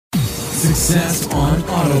Success on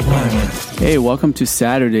Autopilot. Hey, welcome to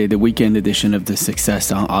Saturday, the weekend edition of the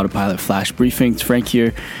Success on Autopilot Flash Briefing. It's Frank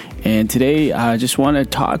here. And today, I just want to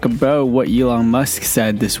talk about what Elon Musk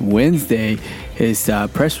said this Wednesday, his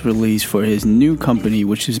press release for his new company,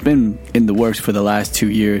 which has been in the works for the last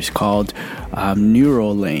 2 years, called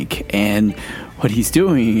Neuralink. And what he's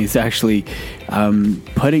doing is actually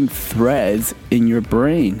putting threads in your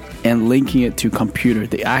brain and linking it to computer.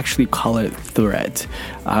 They actually call it threads.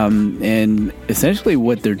 And essentially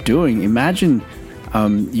what they're doing, imagine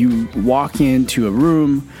you walk into a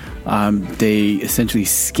room, they essentially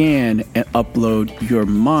scan and upload your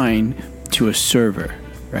mind to a server,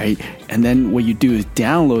 right? And then what you do is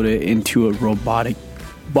download it into a robotic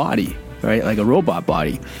body, right? Like a robot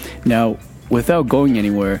body. Now, without going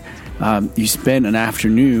anywhere, you spend an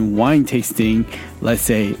afternoon wine tasting, let's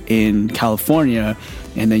say in California,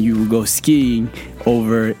 and then you go skiing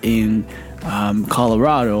over in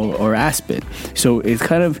Colorado or Aspen. So it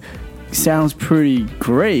kind of sounds pretty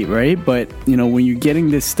great, right? But you know, when you're getting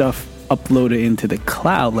this stuff uploaded into the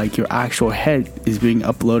cloud, like your actual head is being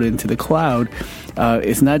uploaded into the cloud,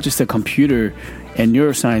 it's not just a computer and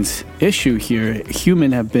neuroscience issue here.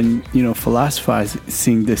 Humans have been,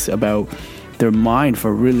 philosophizing this about their mind for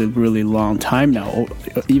a really, really long time now,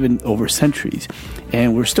 even over centuries.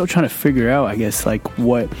 And we're still trying to figure out, I guess, how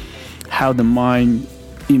the mind,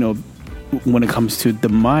 when it comes to the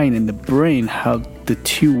mind and the brain, how the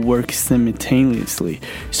two work simultaneously.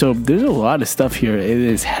 So there's a lot of stuff here. It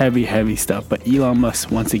is heavy, heavy stuff. But Elon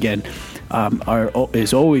Musk, once again,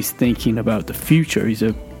 is always thinking about the future. He's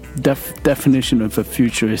a definition of a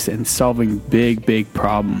futurist and solving big, big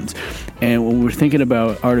problems. And when we're thinking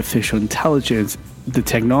about artificial intelligence, the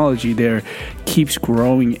technology there keeps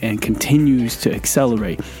growing and continues to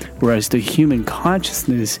accelerate, whereas the human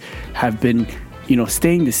consciousness have been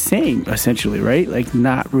staying the same, essentially, right? Like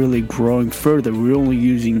not really growing further. We're only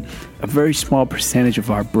using a very small percentage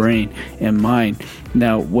of our brain and mind.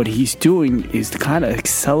 Now, what he's doing is to kind of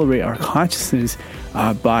accelerate our consciousness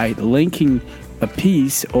by linking a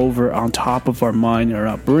piece over on top of our mind or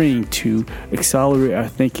our brain to accelerate our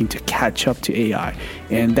thinking to catch up to AI.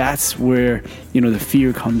 And that's where, the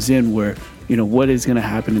fear comes in, where, what is going to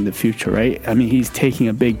happen in the future, right? I mean, he's taking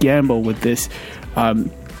a big gamble with this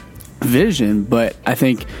vision, but I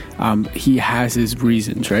think he has his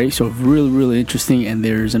reasons, right? So really, really interesting. And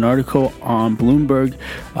there's an article on Bloomberg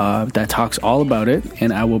that talks all about it,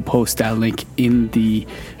 and I will post that link in the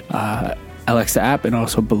Alexa app and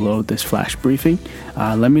also below this flash briefing.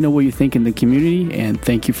 Let me know what you think in the community, and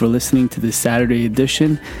thank you for listening to this Saturday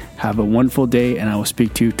edition. Have a wonderful day, and I will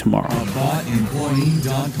speak to you tomorrow.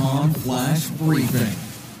 AboutEmployee.com/briefing.